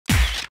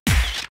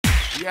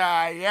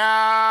Yeah,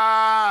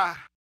 yeah.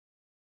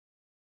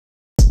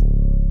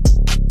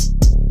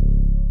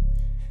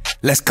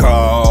 Let's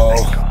go.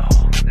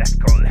 Let's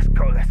go, let's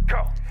go, let's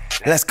go.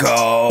 Let's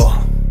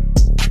go.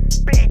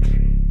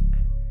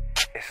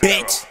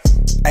 Bitch.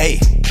 Hey.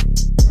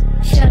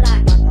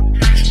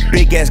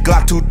 Big ass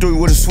Glock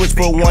 2-3 with a switch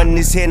for one in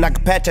his head and I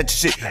can patch at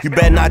your shit. You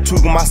better not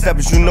tweak on my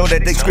steppers, you know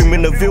that they scream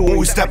in the field when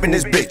we step in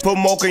this bitch. Put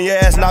moke in your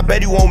ass and I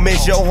bet he won't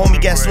miss. Yo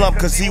homie got slumped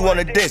cause he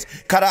wanna diss.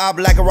 Caught a op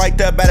like a right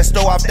there by the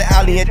stove off the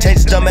alley and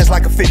changed his dumb ass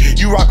like a fit.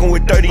 You rockin'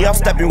 with 30, I'm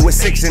stepping with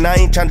 6 and I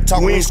ain't tryna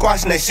talk, we ain't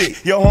squashing that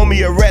shit. Yo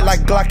homie a rat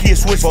like Glock, he a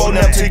switch for an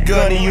empty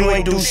gun and you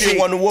ain't do shit.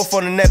 Want a wolf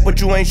on the neck but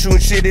you ain't shooting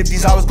shit. If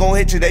these hollers gon'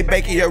 hit you, they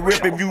baking your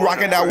rip. If you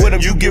rockin' out with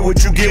them, you get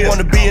what you get.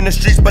 Wanna be in the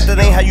streets but that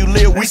ain't how you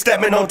live. We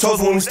steppin' on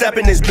toes when we step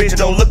in this bitch.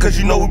 Don't look cause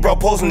you know we brought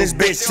posing this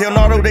bitch. Tell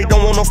Nardo they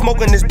don't want no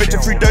smoke in this bitch.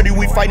 If free dirty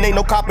we fightin', ain't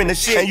no cop in the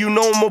shit. And you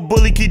know I'm a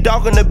bully, keep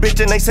dogging the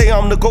bitch. And they say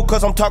I'm the GOAT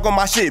cause I'm talking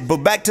my shit. But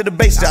back to the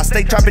basics, I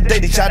stay trapping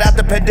daily. Shout out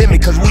the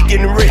pandemic cause we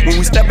getting rich. When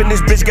we step in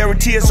this bitch,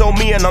 guarantee it's on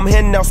me. And I'm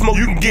handing out smoke,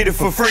 you can get it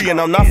for free. And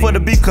I'm not for the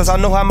beef cause I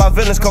know how my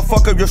villains come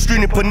fuck up your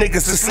street and put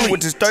niggas to sleep.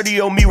 With this 30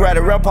 on me, ride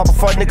around, pop a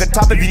fart nigga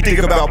top if you think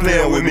about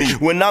playing with me.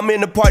 When I'm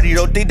in the party,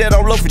 don't think that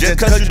I'm loafing. Just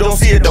cause you don't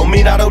see it don't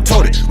mean I don't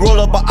told it. Roll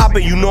up a op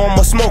and you know I'm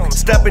a smoke.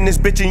 Step in this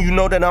bitch and you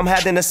know that I'm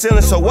hiding the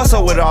ceiling. So what's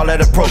up with all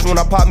that approach? When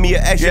I pop me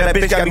an extra, that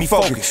bitch got me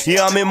focused.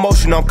 Yeah, I'm in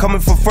motion, I'm coming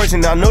for first,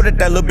 and I know that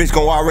little bitch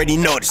gon' already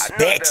notice.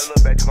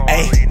 Bitch,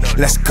 hey,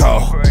 let's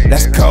go,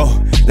 let's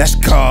go, let's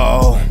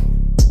go.